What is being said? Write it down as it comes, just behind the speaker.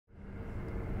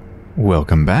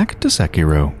Welcome back to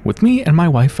Sekiro, with me and my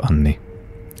wife, Anni.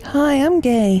 Hi, I'm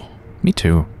gay. Me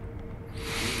too.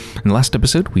 In the last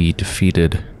episode, we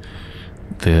defeated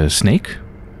the snake.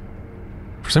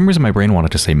 For some reason, my brain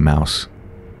wanted to say mouse.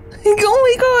 Oh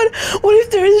my god! What if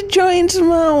there is a giant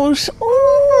mouse?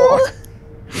 Oh!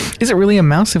 Is it really a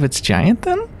mouse if it's giant,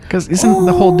 then? Because isn't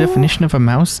the whole definition of a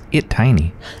mouse it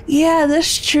tiny? Yeah,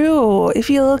 that's true. If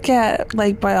you look at,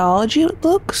 like, biology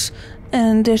books,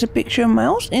 and there's a picture of a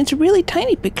mouse, and it's a really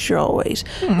tiny picture always.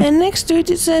 And next to it,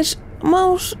 it says,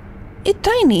 mouse, it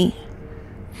tiny.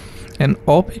 And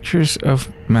all pictures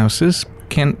of mouses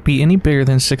can't be any bigger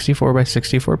than 64 by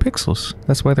 64 pixels.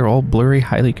 That's why they're all blurry,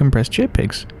 highly compressed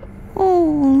JPEGs.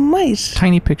 Oh, mice.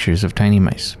 Tiny pictures of tiny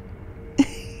mice.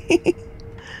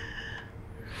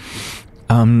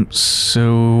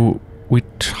 So we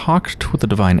talked with the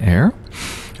Divine Heir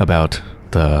about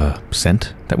the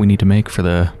scent that we need to make for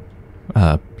the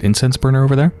incense burner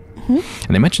over there. And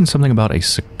they mentioned something about a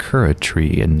Sakura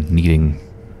tree and needing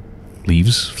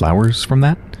leaves, flowers from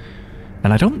that.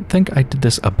 And I don't think I did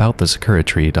this about the Sakura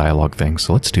tree dialogue thing,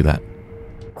 so let's do that.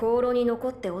 香炉に残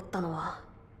っておったのは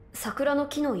桜の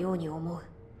木のように思う。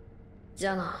じ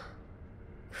ゃが、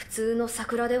普通の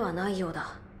桜ではないよう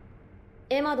だ。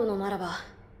エマ殿ならば、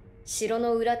城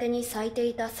の裏手に咲いて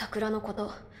いた桜のこ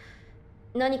と、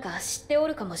何か知ってお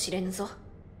るかもしれぬぞ。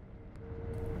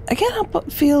I can't help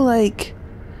but feel like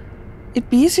it'd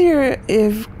be easier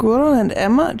if Goro and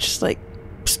Emma just, like,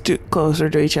 stood closer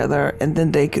to each other, and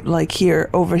then they could, like,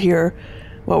 overhear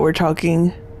what we're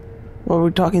talking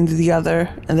to the other,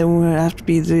 and then we would have to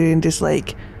be doing this,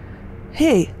 like,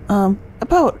 hey,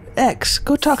 about X,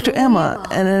 go talk to Emma.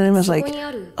 And then Emma's like,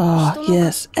 oh,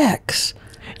 yes, X.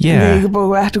 Yeah. And then you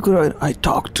go back to Goro, I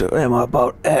talked to Emma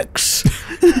about X.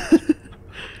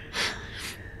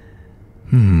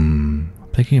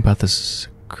 Thinking about this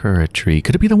Sakura tree.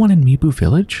 Could it be the one in Mibu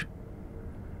Village?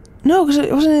 No, because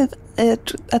it wasn't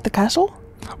at the castle?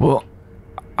 Well,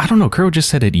 I don't know. Kuro just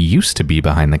said it used to be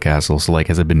behind the castle, so, like,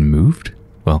 has it been moved?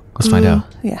 Well, let's find out.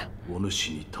 Yeah. お主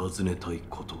に尋ねたい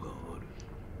ことがある。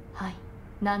はい、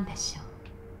何でしょう。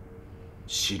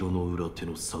城の裏手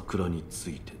の桜につ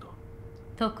いてだ。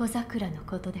床桜の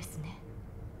ことですね。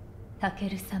タケ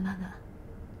ル様が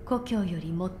故郷よ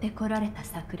り持ってこられた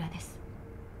桜です。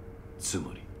つ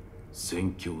まり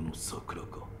宣教の桜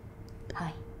か。は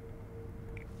い。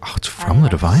Oh, it's from the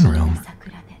Divine Realm.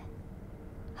 桜で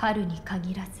春に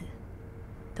限らず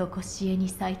常しえに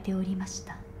咲いておりまし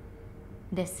た。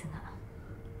ですが、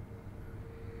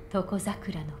床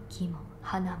桜の木も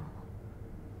花も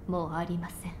もうありま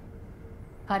せん。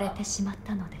枯れてしまっ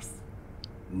たのです。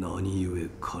何故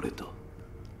枯れた？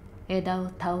枝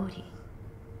を倒り、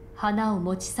花を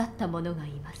持ち去った者がい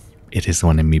ます。 It is the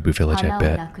one in Mibu Village, I 花を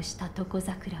bet. なくした床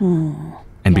桜。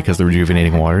 And because the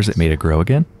rejuvenating waters, it made it grow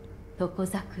again? 床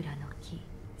桜の木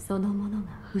そのものが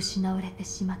失われて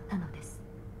しまったのです。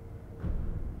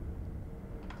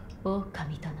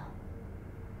狼殿、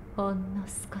ほんの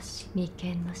少し眉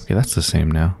間の Okay, that's the same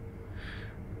now.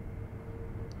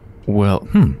 Well,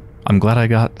 I'm glad I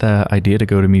got the idea to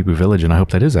go to Mibu Village, and I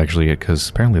hope that is actually it, because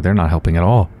apparently they're not helping at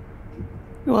all.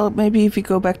 Well, maybe if you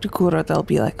go back to Kura, they'll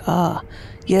be like, ah,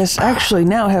 yes, actually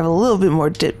now I have a little bit more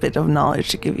tidbit of knowledge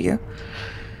to give you.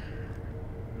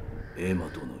 エマ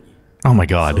殿に Oh my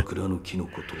god. 桜の木の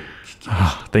ことを聞きま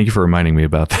した。 Thank you for reminding me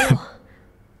about that.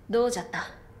 どうじゃった。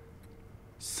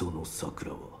その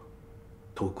桜は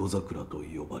床桜と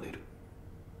呼ばれる。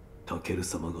タケル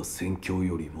様が宣教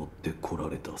より持ってこら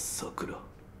れた桜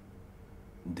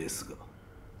ですが、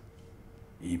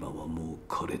今はもう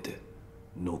枯れて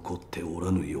残っておら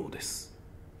ぬようです。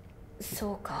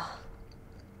そうか。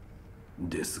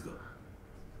ですが、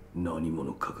何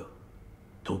者かが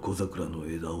床桜の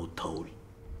枝を倒り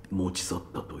持ち去っ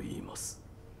たと言います。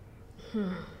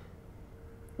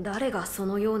誰がそ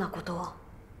のようなことを。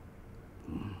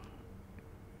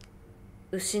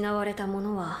失われたも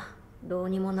のはどう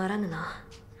にもならぬな。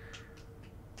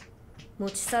持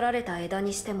ち去られた枝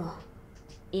にしても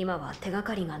今は手が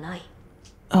かりがない。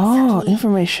 Oh,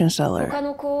 information seller. 他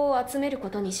の子を集めるこ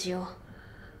とにしよ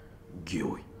う。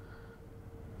御意。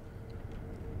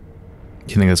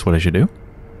 Do you think that's what I should do?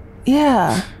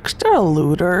 Yeah, because they're a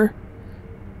looter.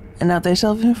 And now they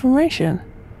sell information.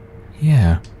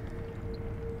 Yeah.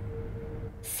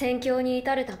 宣教に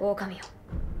至れた狼よ。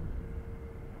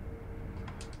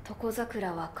床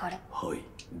桜は枯れ。はい、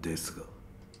ですが。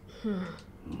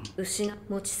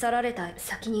持ち去られた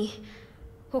先に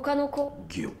他の子。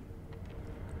御意。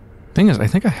 Thing is, I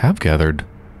think I have gathered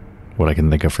what I can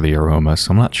think of for the aroma,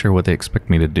 so I'm not sure what they expect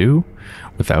me to do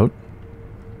without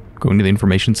going to the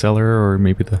information cellar or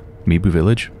maybe the Mibu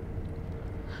Village.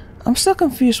 I'm still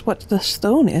confused what the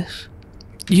stone is.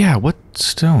 Yeah, what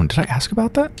stone? Did I ask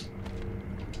about that?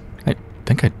 I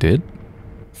think I did.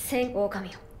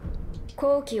 Fragrance.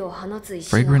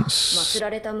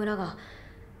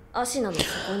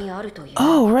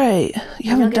 Oh, right.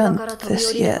 You haven't done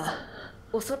this yet.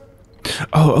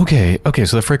 Oh, okay. Okay,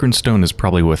 so the fragrance stone is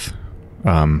probably with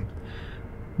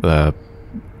the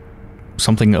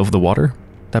something of the water,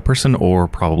 that person, or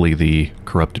probably the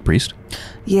corrupted priest.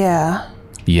 Yeah.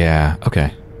 Yeah,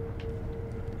 okay.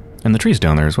 And the tree's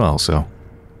down there as well, so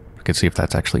I could see if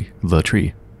that's actually the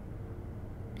tree.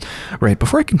 Right,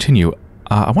 before I continue,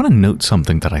 I want to note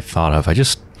something that I thought of.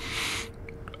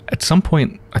 At some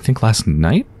point, I think last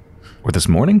night, or this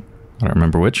morning, I don't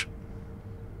remember which,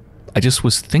 I just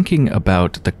was thinking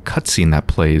about the cutscene that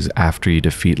plays after you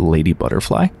defeat Lady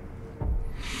Butterfly.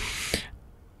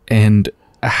 And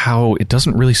how it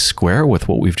doesn't really square with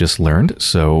what we've just learned,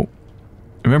 so...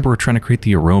 Remember, we're trying to create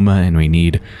the aroma, and we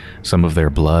need some of their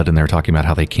blood, and they're talking about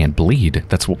how they can't bleed.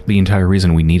 That's the entire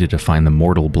reason we needed to find the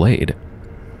mortal blade.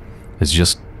 Is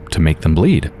just to make them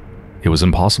bleed. It was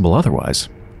impossible otherwise.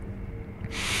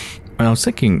 And I was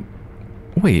thinking,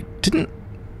 wait,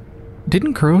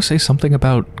 didn't Kuro say something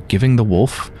about giving the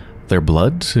wolf their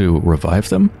blood to revive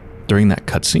them during that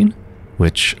cutscene?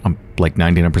 Which I'm like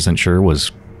 99% sure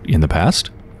was in the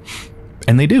past.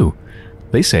 And they do.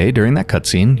 They say during that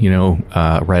cutscene, you know,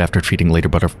 right after defeating Lady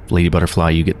Butterfly,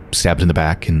 you get stabbed in the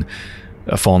back and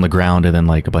fall on the ground, and then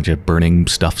like a bunch of burning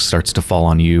stuff starts to fall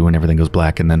on you and everything goes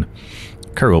black, and then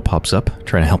Kuro pops up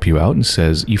trying to help you out and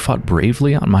says, "You fought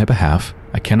bravely on my behalf.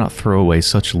 I cannot throw away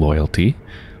such loyalty.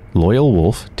 Loyal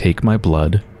wolf, take my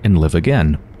blood and live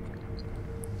again."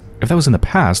 If that was in the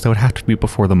past, that would have to be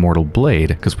before the mortal blade,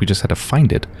 because we just had to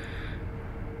find it.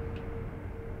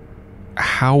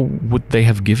 How would they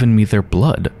have given me their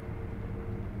blood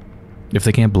if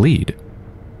they can't bleed?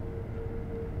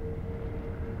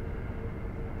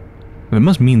 It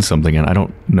must mean something, and I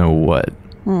don't know what.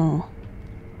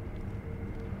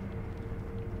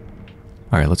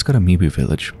 Alright, let's go to Mibu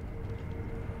Village.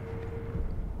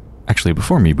 Actually,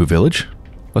 before Mibu Village,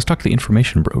 let's talk to the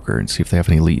information broker and see if they have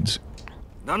any leads.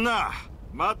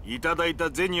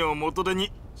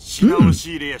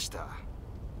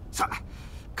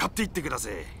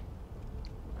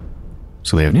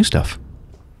 So they have new stuff.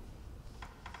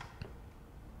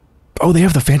 Oh, they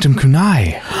have the Phantom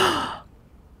Kunai!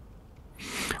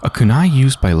 A kunai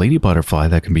used by Lady Butterfly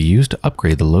that can be used to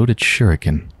upgrade the loaded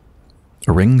shuriken.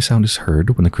 A ringing sound is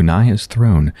heard when the kunai is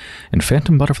thrown, and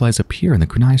phantom butterflies appear in the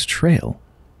kunai's trail.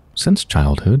 Since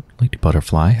childhood, Lady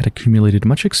Butterfly had accumulated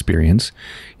much experience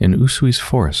in Usui's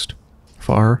forest,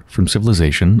 far from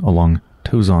civilization along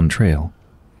Tozan Trail.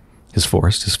 His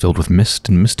forest is filled with mist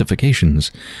and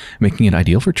mystifications, making it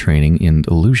ideal for training in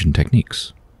illusion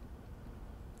techniques.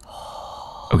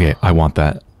 Okay, I want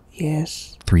that.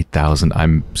 Yes. 3,000.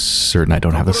 I'm certain I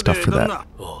don't have the stuff for that.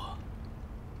 Oh.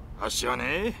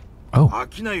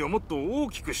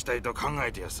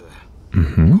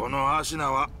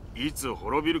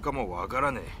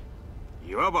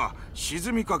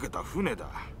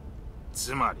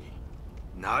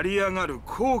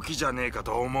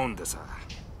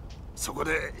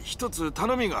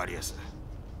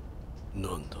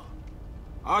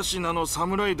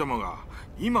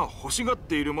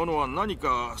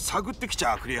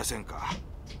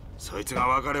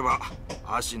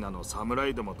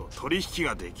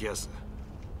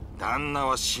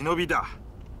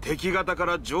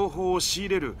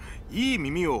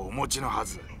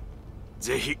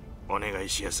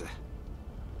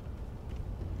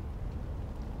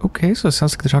 Okay, so it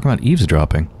sounds like they're talking about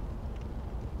eavesdropping.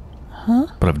 Huh?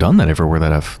 But I've done that everywhere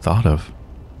that I've thought of.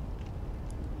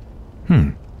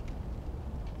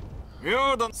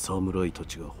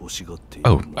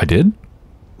 Oh, I did?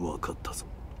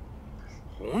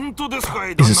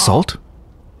 Is it salt?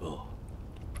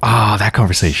 Ah, that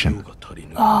conversation.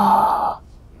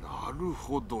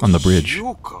 On the bridge.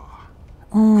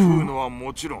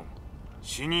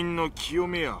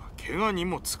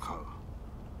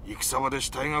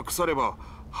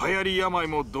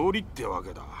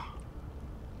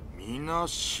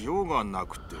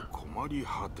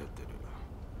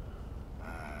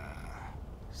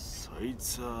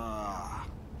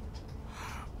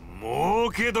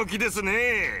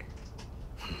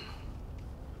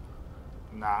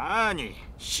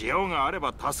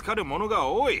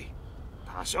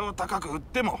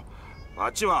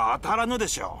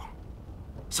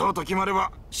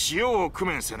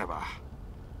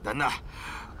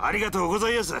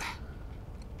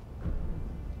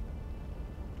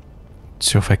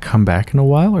 So if I come back in a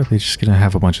while, are they just gonna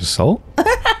have a bunch of salt?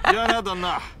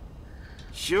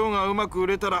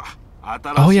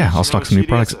 Oh yeah, I'll stock some new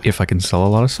products if I can sell a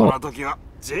lot of salt.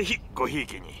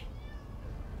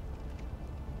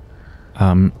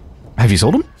 Have you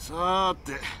sold them?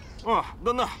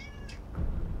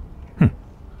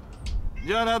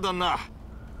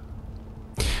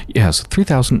 Yeah, so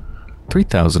 3,000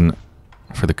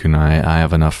 for the kunai. I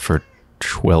have enough for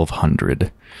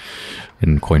 1,200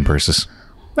 in coin purses.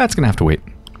 That's gonna have to wait.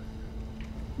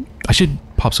 I should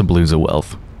pop some balloons of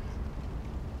wealth.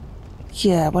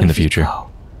 Yeah, what in if the future.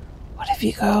 What if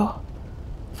you go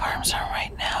farm some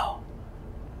right now?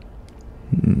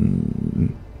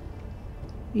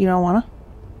 You don't wanna?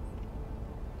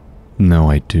 No,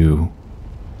 I do.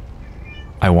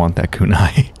 I want that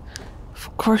kunai.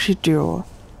 Of course you do.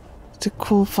 It's a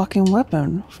cool fucking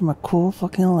weapon from a cool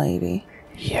fucking lady.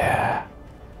 Yeah.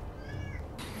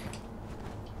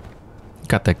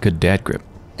 Got that good dad grip.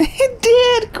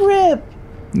 Dad grip!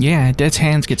 Yeah, dad's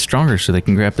hands get stronger so they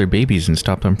can grab their babies and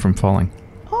stop them from falling.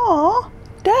 Aw,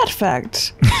 dad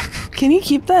facts. Can you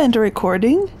keep that into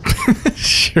recording?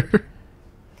 Sure.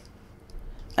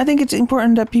 I think it's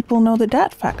important that people know the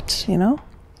dad facts, you know?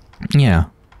 Yeah.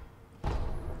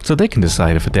 So they can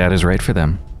decide if a dad is right for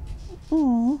them.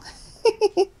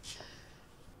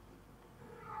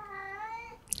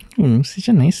 Such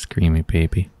a nice screamy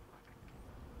baby.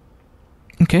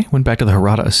 Okay, went back to the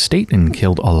Harada estate and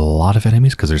killed a lot of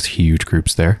enemies because there's huge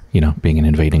groups there, you know, being an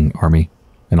invading army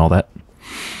and all that.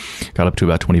 Got up to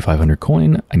about 2,500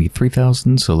 coin. I need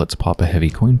 3,000, so let's pop a heavy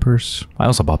coin purse. I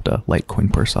also popped a light coin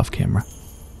purse off camera.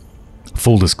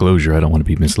 Full disclosure, I don't want to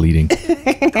be misleading. Good,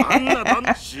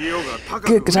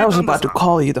 because I was about to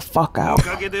call you the fuck out.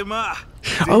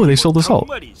 Oh, they sold the salt.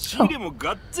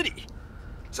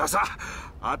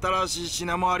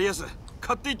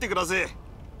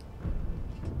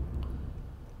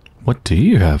 What do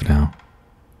you have now?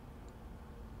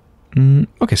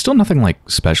 Okay, still nothing like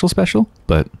special,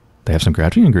 but they have some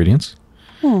crafting ingredients.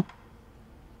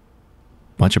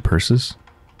 Bunch of purses.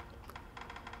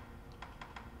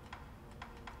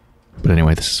 But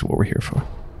anyway, this is what we're here for.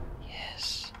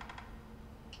 Yes.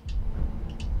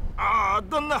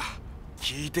 旦那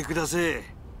聞いてください。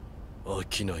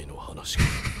商いの話か。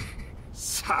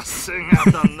さすが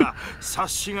旦那、察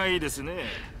しがいいですね。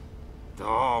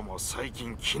どうも最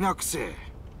近気なくせ。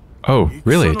Oh,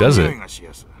 really? Does it?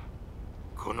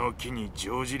 この木に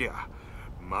乗じりゃ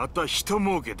また人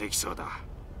儲けできそうだ。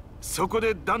そこ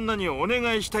で旦那にお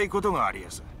願いしたいことがあり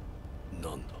やす。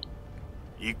なんだ。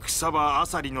戦場あ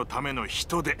さりのための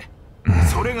人手、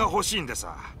それが欲しいんで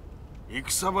さ。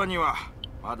戦場には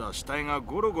まだ死体が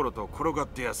ゴロゴロと転がっ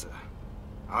てやす。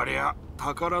ありゃ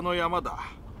宝の山だ。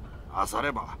あさ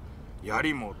れば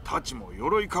槍も太刀も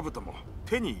鎧兜も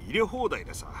手に入れ放題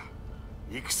でさ。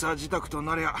戦自宅と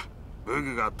なりゃ武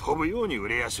具が飛ぶように売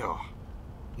れやしょ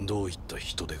う。どういった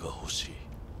人手が欲しい？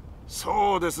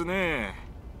そうですね。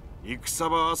戦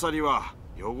場あさりは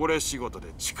汚れ仕事で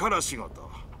力仕事。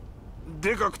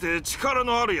でかくて力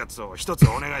のあるやつを一つ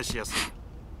お願いしやす。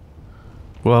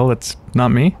Well, it's not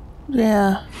me.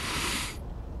 Yeah.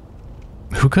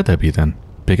 Who could that be then?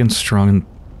 Big and strong and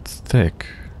thick.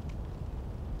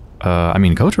 I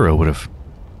mean, Kotaro would have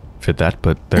fit that,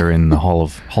 but they're in the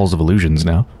Halls of Illusions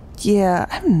now. Yeah,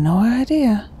 I have no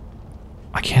idea.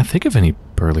 I can't think of any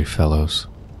burly fellows.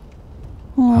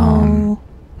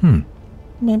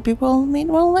 Maybe we'll meet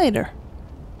one later.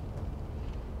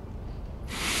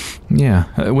 Yeah,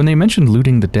 when they mentioned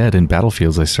looting the dead in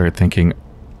battlefields, I started thinking,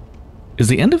 is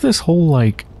the end of this whole,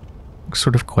 like,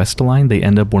 sort of quest line, they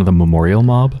end up one of the memorial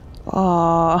mob?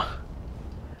 Aww.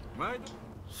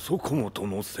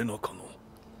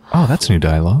 Oh, that's new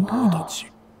dialogue.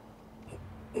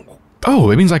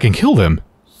 Oh, it means I can kill them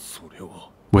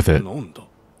with it.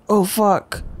 Oh,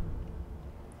 fuck.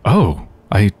 Oh,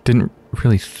 I didn't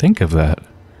really think of that.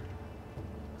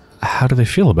 How do they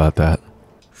feel about that?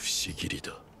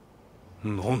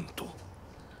 なんと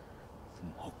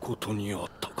誠にあっ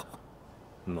たか。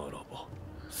ならば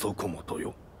そこもと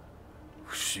よ。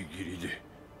不思議で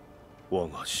我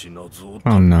が品津を取って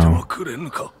はくれ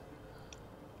ぬか。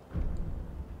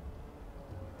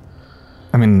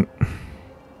I mean,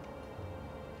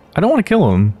 I don't want to kill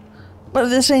him. But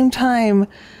at the same time,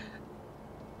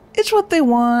 it's what they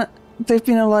want. They've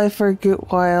been alive for a good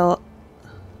while.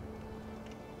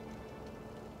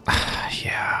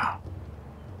 Yeah.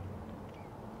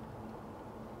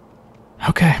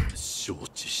 Okay. 承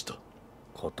知した。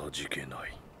かたじけな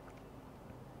い。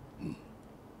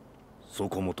そ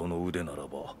こもとの腕なら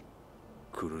ば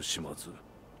苦しまず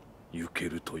行け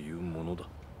るというものだ。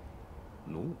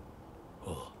の？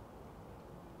ああ。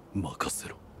任せ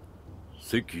ろ。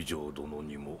関城殿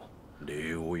にも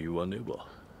礼を言わねば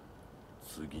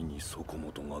次にそこ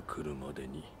もとが来るまで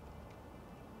に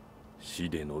死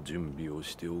での準備を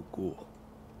しておこ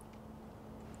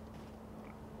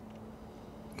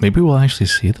う。 Maybe we'll actually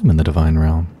see them in the divine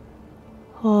realm.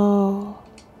 Oh.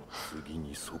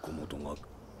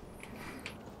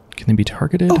 Can they be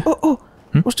targeted?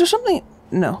 Was there something?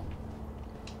 No.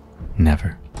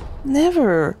 Never.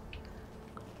 Never.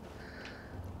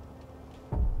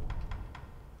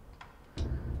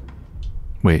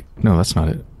 Wait, no, that's not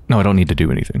it. No, I don't need to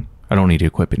do anything. I don't need to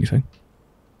equip anything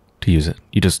to use it.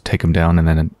 You just take them down and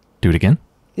then do it again?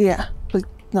 Yeah, but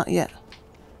not yet.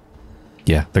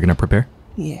 Yeah, they're gonna prepare?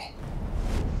 Yeah.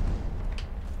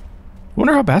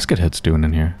 Wonder how Baskethead's doing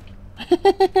in here.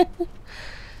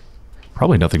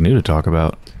 Probably nothing new to talk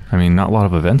about. I mean, not a lot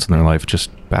of events in their life,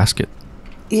 just Basket.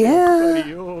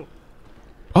 Yeah.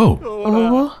 Oh!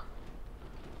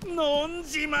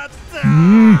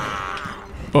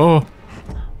 Oh!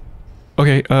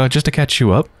 Okay, just to catch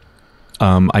you up,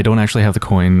 I don't actually have the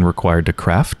coin required to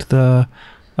craft the,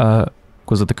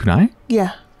 was it the kunai?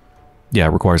 Yeah. Yeah,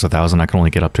 it requires 1,000. I can only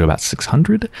get up to about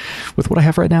 600 with what I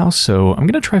have right now, so I'm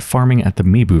going to try farming at the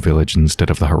Mibu village instead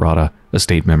of the Harada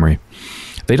estate memory.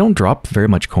 They don't drop very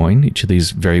much coin, each of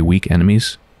these very weak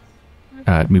enemies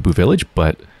at Mibu village,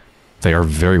 but they are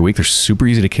very weak. They're super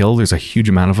easy to kill. There's a huge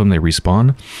amount of them. They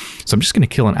respawn. So I'm just going to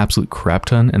kill an absolute crap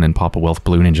ton and then pop a wealth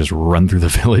balloon and just run through the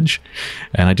village.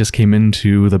 And I just came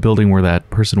into the building where that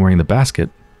person wearing the basket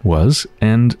was,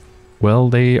 and, well,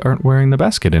 they aren't wearing the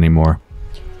basket anymore.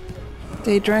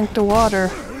 They drank the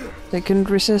water. They couldn't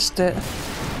resist it.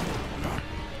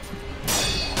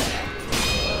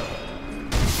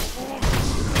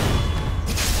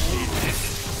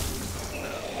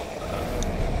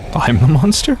 I'm the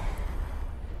monster?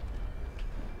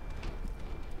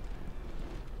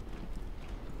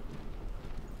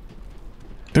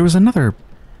 There was another...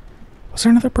 Was there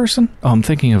another person? Oh, I'm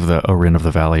thinking of the Orin of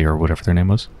the Valley or whatever their name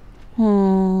was.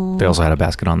 They also had a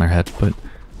basket on their head, but...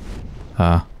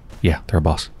 yeah, they're a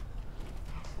boss.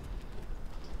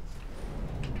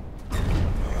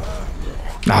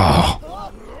 Oh!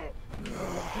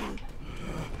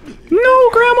 No,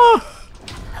 Grandma!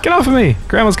 Get off of me!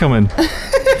 Grandma's coming.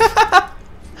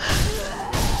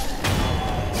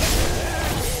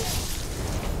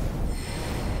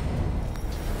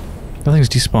 Nothing's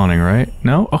despawning, right?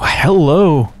 No? Oh,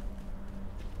 hello!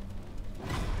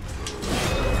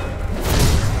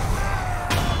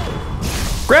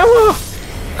 Grandma!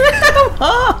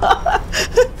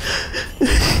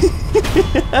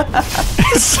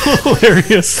 It's so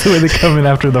hilarious the way they come in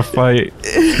after the fight.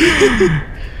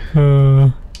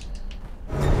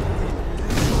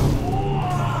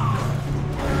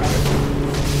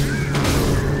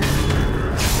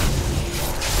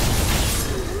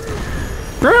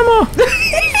 Grandma!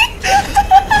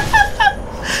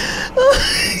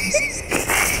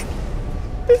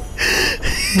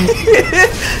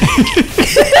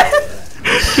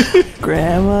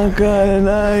 Grandma got a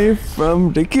knife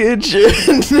from the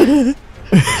kitchen.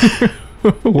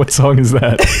 What song is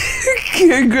that?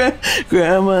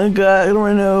 Grandma got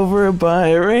run over by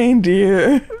a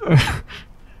reindeer.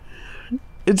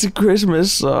 It's a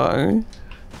Christmas song.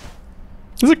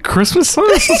 Is it a Christmas song?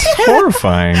 This is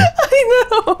horrifying. I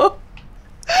know.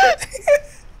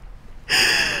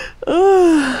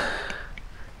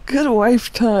 Good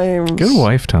wife times. Good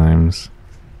wife times.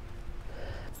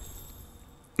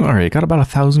 Alright, got about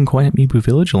 1,000 coin at Mibu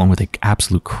Village, along with an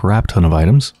absolute crap ton of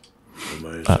items.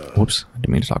 Whoops, I didn't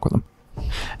mean to talk with them.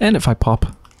 And if I pop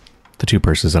the 2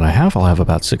 purses that I have, I'll have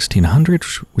about 1,600,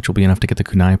 which will be enough to get the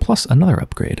kunai, plus another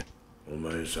upgrade.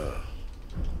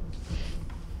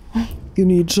 You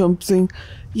need something?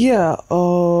 Yeah,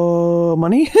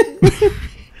 money?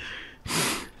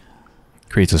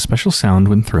 Creates a special sound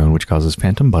when thrown, which causes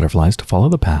phantom butterflies to follow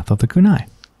the path of the kunai.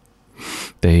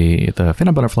 The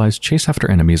phantom butterflies chase after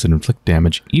enemies and inflict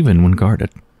damage even when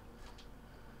guarded.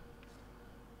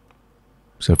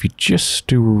 So if you just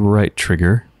do right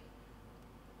trigger,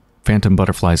 phantom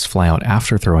butterflies fly out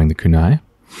after throwing the kunai.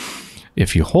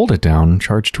 If you hold it down,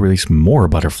 charge to release more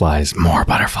butterflies. More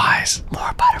butterflies.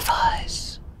 More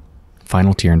butterflies.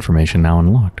 Final tier information now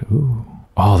unlocked. Ooh.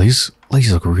 Oh, these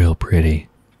look real pretty.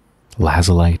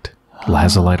 Lazulite.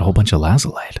 Lazulite, a whole bunch of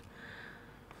lazulite.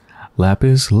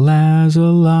 Lapis lazulite.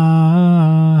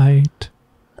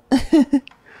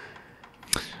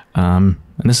 And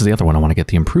this is the other one I want to get,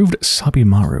 the improved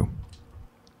Sabimaru.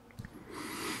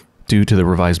 Due to the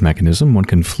revised mechanism, one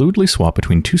can fluidly swap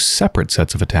between 2 separate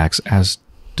sets of attacks as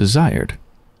desired.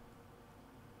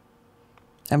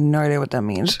 I have no idea what that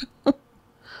means.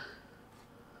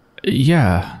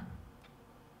 Yeah.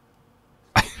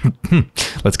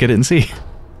 Let's get it and see.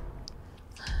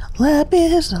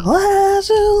 Lapis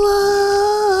lazuli,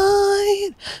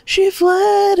 she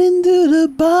fled into the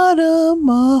bottom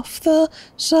of the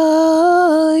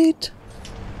site.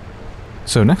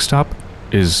 So next stop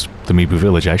is the Mibu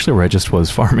village, actually, where I just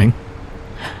was farming.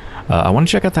 I want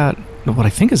to check out that, what I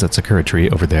think is that Sakura tree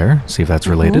over there, see if that's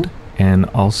related. And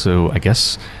also, I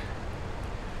guess,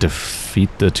 defeat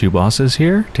the 2 bosses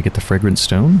here to get the fragrant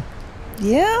stone.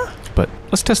 Yeah? But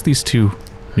let's test these 2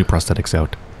 new prosthetics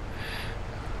out.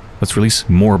 Let's release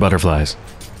more butterflies.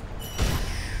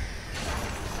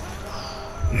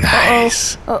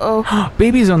 Nice. Uh-oh.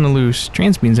 Baby's on the loose.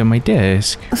 Transbean's on my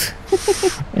desk.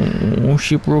 Oh,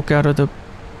 she broke out of the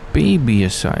baby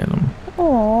asylum.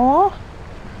 Aww.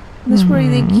 That's where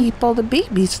they keep all the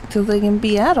babies until they can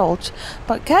be adults.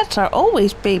 But cats are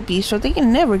always babies, so they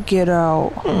can never get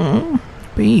out.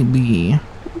 Baby.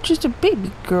 Just a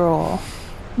baby girl.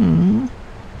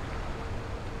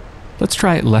 Let's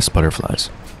try less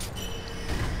butterflies.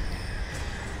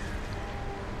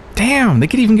 Damn, they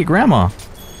could even get Grandma.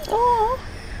 Aww.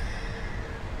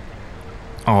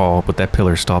 Oh, but that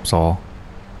pillar stops all.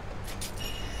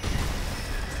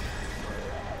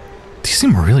 These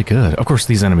seem really good. Of course,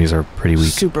 these enemies are pretty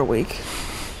weak. Super weak.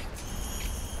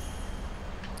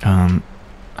 I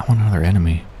want another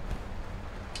enemy.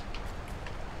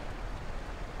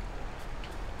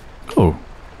 Oh,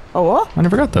 Oh, what? I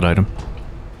never got that item.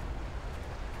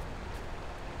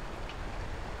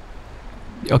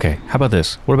 Okay, how about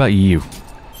this? What about you?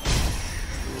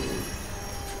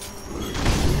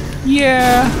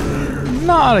 Yeah,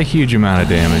 not a huge amount of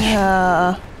damage.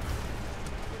 Yeah.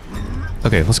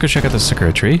 Okay, let's go check out the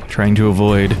Sakura tree, trying to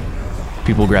avoid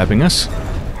people grabbing us.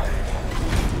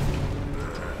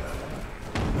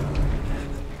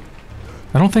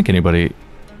 I don't think anybody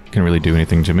can really do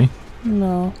anything to me.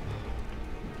 No.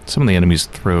 Some of the enemies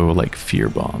throw, like, fear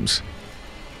bombs.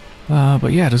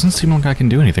 But yeah, it doesn't seem like I can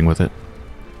do anything with it.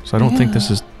 So I don't think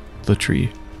this is the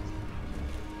tree.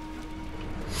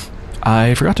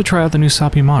 I forgot to try out the new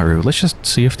Sapimaru. Let's just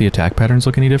see if the attack patterns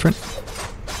look any different.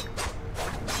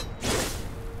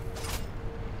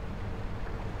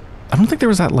 I don't think there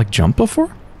was that, like, jump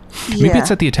before? Yeah. Maybe it's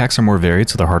that the attacks are more varied,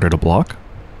 so they're harder to block.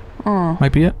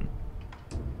 Might be it.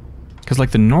 Because,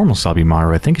 like, the normal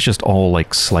Sabimaru, I think it's just all,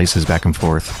 like, slices back and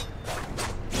forth.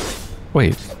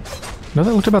 Wait. No,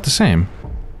 that looked about the same.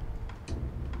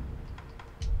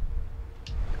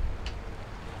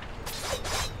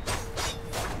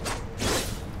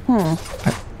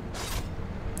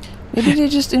 Maybe they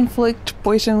just inflict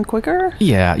poison quicker?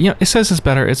 Yeah, you know, it says it's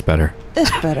better, it's better.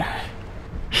 It's better.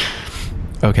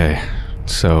 Okay,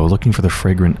 so looking for the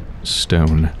fragrant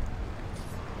stone.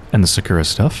 And the Sakura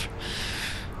stuff.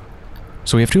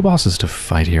 So we have 2 bosses to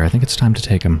fight here. I think it's time to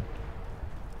take them.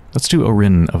 Let's do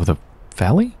Orin of the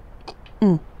Valley?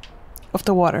 Of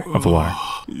the water. Of the water.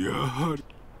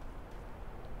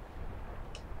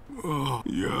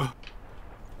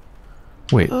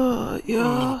 Wait,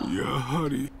 Yeah.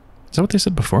 is that what they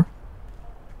said before?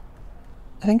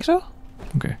 I think so.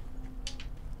 Okay.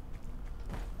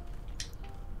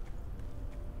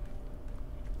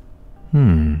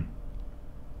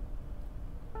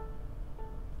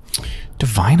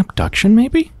 Divine Abduction,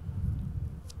 maybe?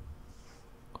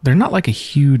 They're not like a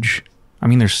huge... I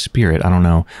mean, they're spirit, I don't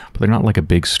know. But they're not like a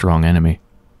big, strong enemy.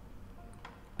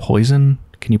 Poison?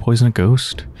 Can you poison a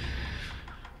ghost?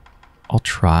 I'll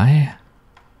try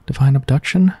Divine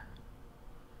Abduction.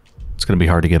 It's going to be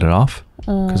hard to get it off,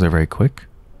 because they're very quick.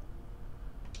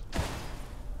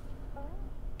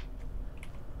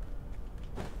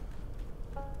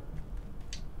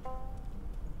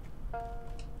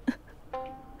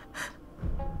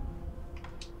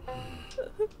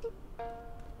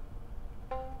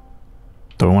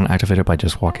 Do I want to activate it by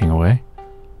just walking away?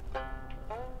 I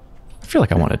feel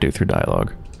like I want to do through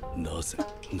dialogue.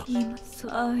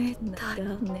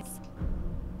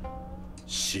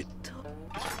 Shit.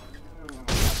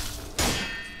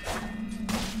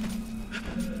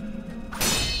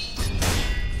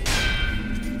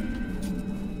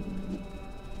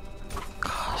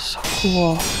 So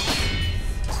cool.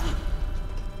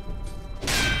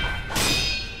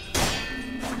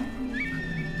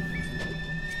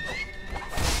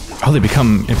 Oh, they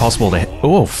become impossible to hit.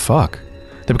 Oh, fuck.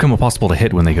 They become impossible to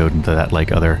hit when they go into that,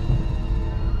 like, other...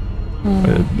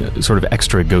 sort of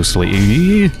extra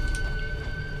ghostly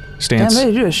stance. Damn,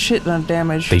 they do a shit ton of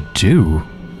damage. They do.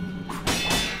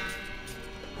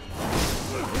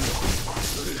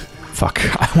 Fuck.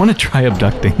 I want to try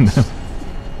abducting them.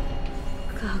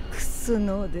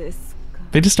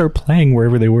 They just start playing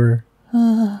wherever they were.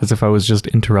 As if I was just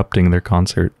interrupting their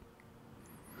concert.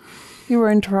 You were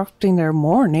interrupting their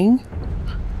morning.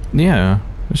 Yeah,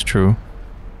 it's true.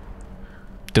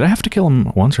 Did I have to kill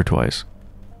him once or twice?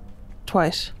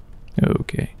 Twice.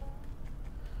 Okay.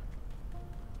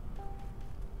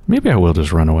 Maybe I will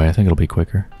just run away. I think it'll be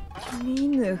quicker.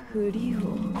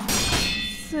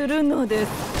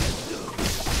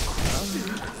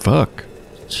 Fuck.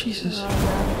 Jesus.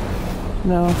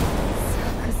 No.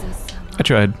 I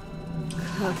tried.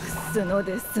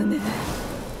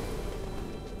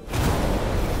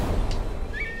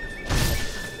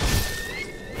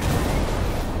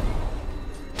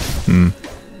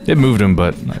 It moved him,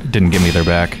 but it didn't give me their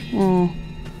back.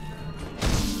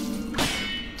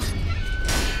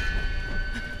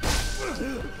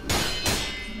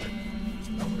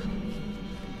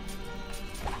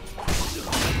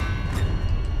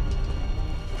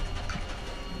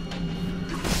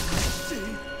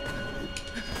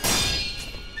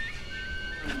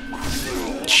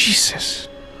 Jesus.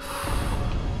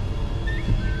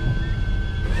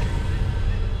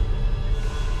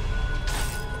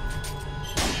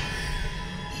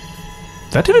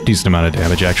 That did a decent amount of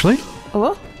damage, actually.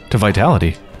 Oh? To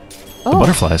Vitality. The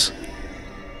butterflies.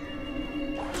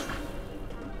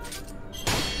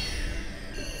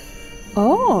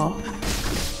 Oh.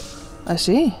 I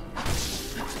see.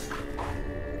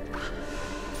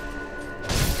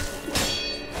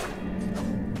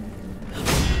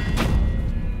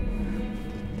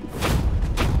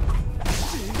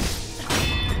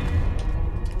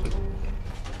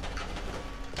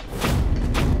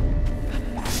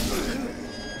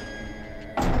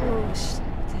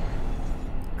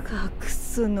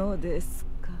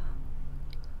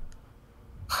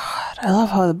 God, I love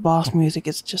how the boss music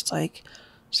is just like,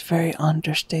 it's very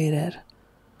understated.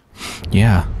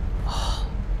 Yeah.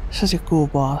 Such a cool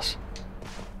boss.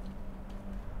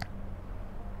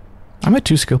 I'm at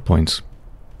 2 skill points.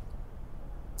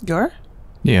 You're?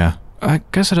 Yeah. I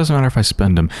guess it doesn't matter if I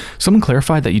spend them. Someone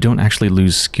clarified that you don't actually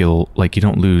lose skill, like you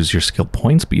don't lose your skill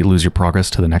points, but you lose your progress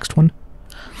to the next one.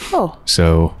 Oh.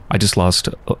 So I just lost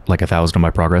like 1,000 of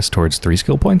my progress towards 3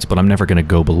 skill points, but I'm never going to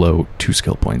go below 2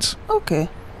 skill points. Okay.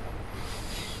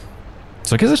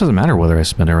 So I guess it doesn't matter whether I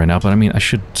spend it right now, but I mean, I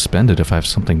should spend it if I have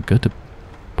something good to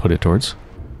put it towards.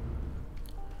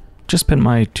 Just spent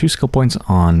my 2 skill points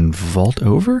on Vault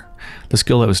Over, the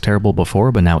skill that was terrible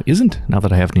before, but now isn't, now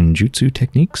that I have ninjutsu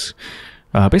techniques.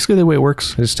 Basically the way it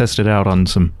works, I just tested it out on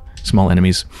some small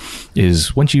enemies,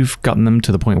 is once you've gotten them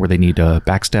to the point where they need a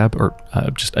backstab or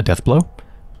just a death blow,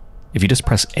 if you just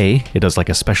press A, it does like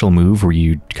a special move where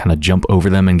you kind of jump over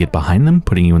them and get behind them,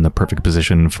 putting you in the perfect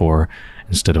position for,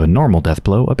 instead of a normal death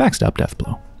blow, a backstab death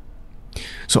blow.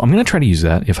 So I'm going to try to use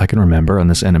that, if I can remember, on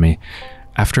this enemy.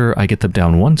 After I get them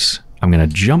down once, I'm going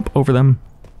to jump over them,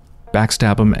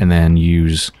 backstab them, and then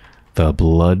use the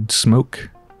blood smoke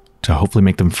to hopefully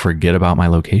make them forget about my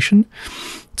location,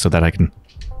 so that I can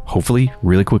hopefully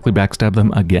really quickly backstab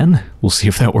them again. We'll see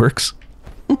if that works.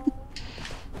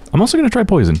 I'm also going to try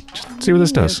poison, just see what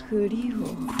this does.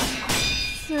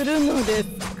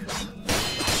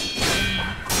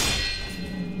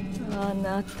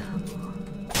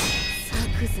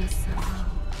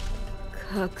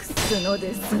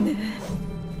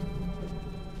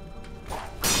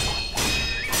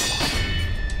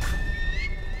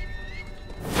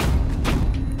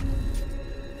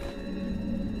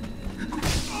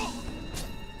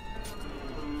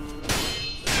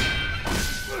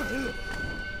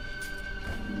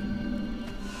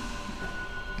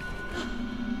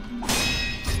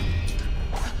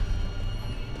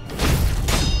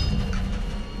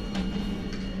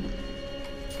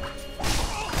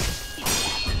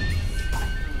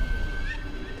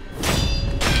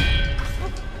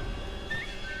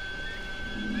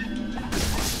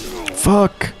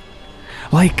 Fuck.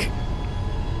 Like,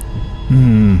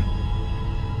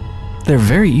 they're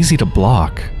very easy to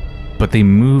block, but they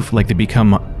move, like they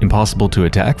become impossible to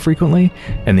attack frequently,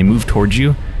 and they move towards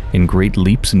you in great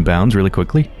leaps and bounds really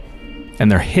quickly. And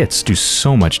their hits do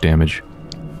so much damage.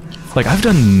 Like, I've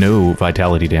done no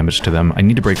vitality damage to them. I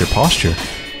need to break their posture.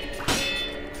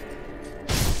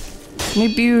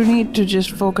 Maybe you need to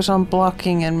just focus on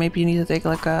blocking, and maybe you need to take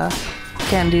like a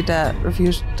candy that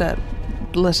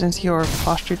lessens your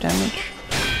posture damage.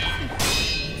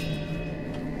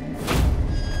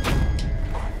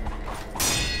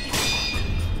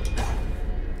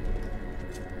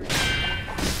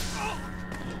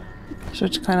 So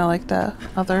it's kind of like that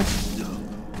other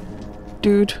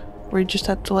dude where you just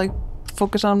have to like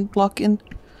focus on blocking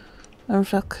and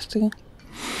reflecting.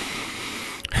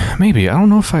 Maybe. I don't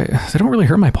know if they don't really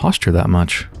hurt my posture that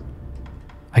much.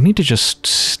 I need to just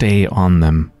stay on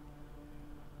them.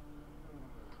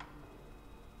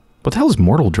 What the hell is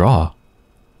Mortal Draw?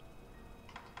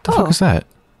 The fuck is that?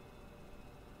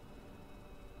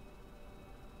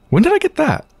 When did I get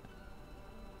that?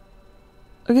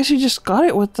 I guess you just got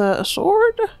it with the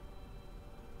sword?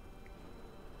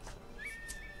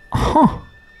 Huh.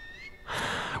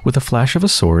 With a flash of a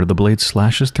sword, the blade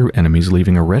slashes through enemies,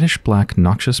 leaving a reddish-black,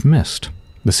 noxious mist.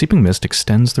 The seeping mist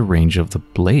extends the range of the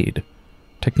blade.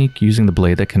 Technique using the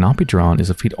blade that cannot be drawn is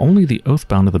a feat only the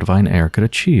Oathbound of the Divine Air could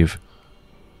achieve.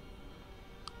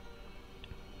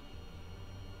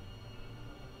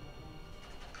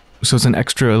 So it's an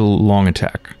extra long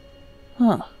attack.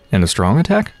 Huh. And a strong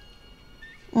attack?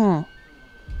 Hmm.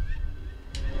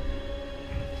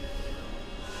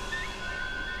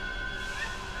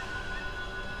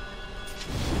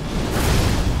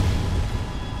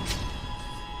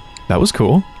 That was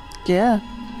cool. Yeah.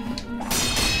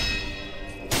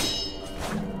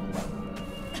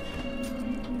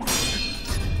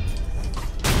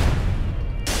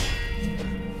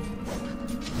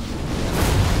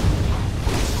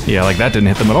 Yeah, like that didn't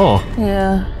hit them at all.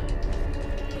 Yeah.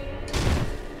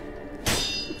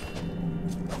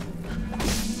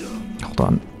 Hold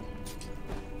on.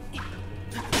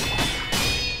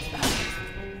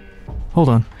 Hold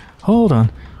on. Hold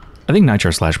on. I think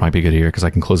Nitro Slash might be good here because I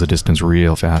can close the distance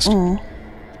real fast.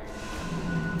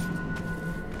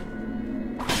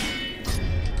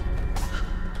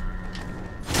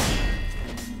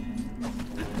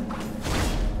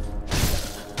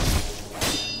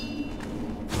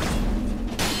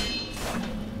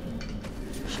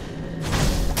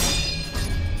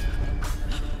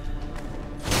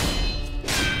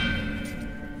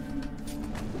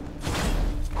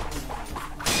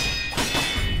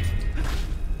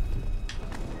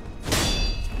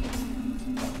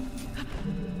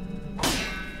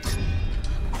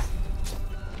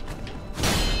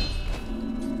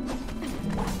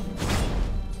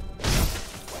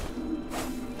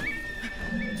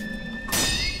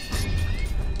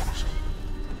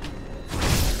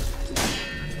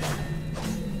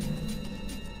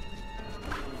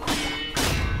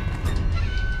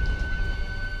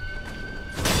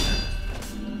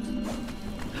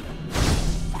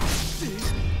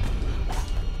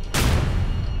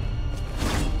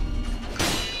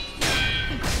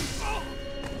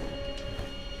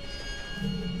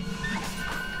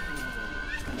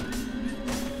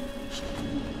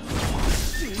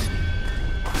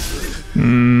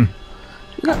 You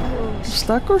got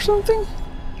stuck or something?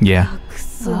 Yeah.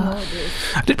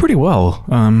 I did pretty well.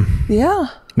 Yeah.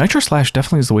 Nitro Slash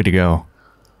definitely is the way to go.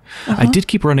 I did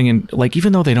keep running in, like,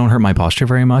 even though they don't hurt my posture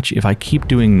very much, if I keep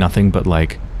doing nothing but,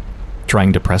 like,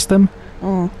 trying to press them,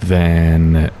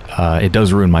 then it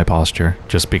does ruin my posture,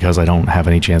 just because I don't have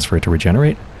any chance for it to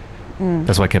regenerate.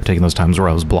 That's why I kept taking those times where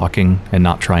I was blocking and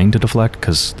not trying to deflect,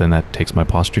 because then that takes my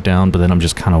posture down, but then I'm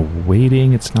just kind of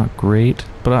waiting. It's not great,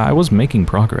 but I was making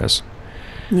progress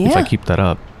if I keep that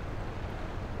up.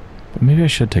 But maybe I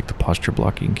should take the posture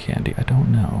blocking candy. I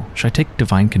don't know. Should I take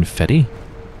Divine Confetti?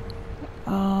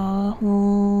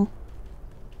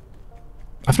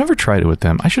 I've never tried it with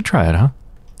them. I should try it, huh?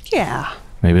 Yeah.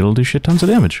 Maybe it'll do shit tons of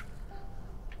damage.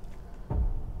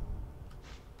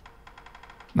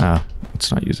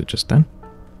 Let's not use it just then.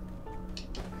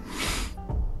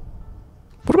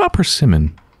 What about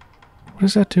Persimmon? What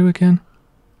does that do again?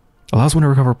 Allows one to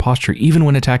recover posture even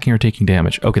when attacking or taking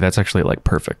damage. Okay, that's actually like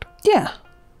perfect. Yeah.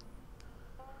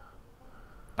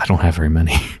 I don't have very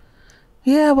many.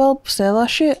 Yeah, well, say a lot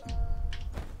of shit.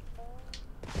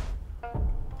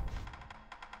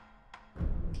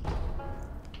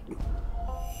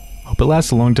 Hope it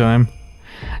lasts a long time.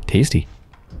 Tasty.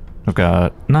 I've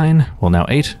got 9, well now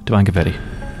 8 Divine Confetti.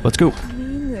 Let's go.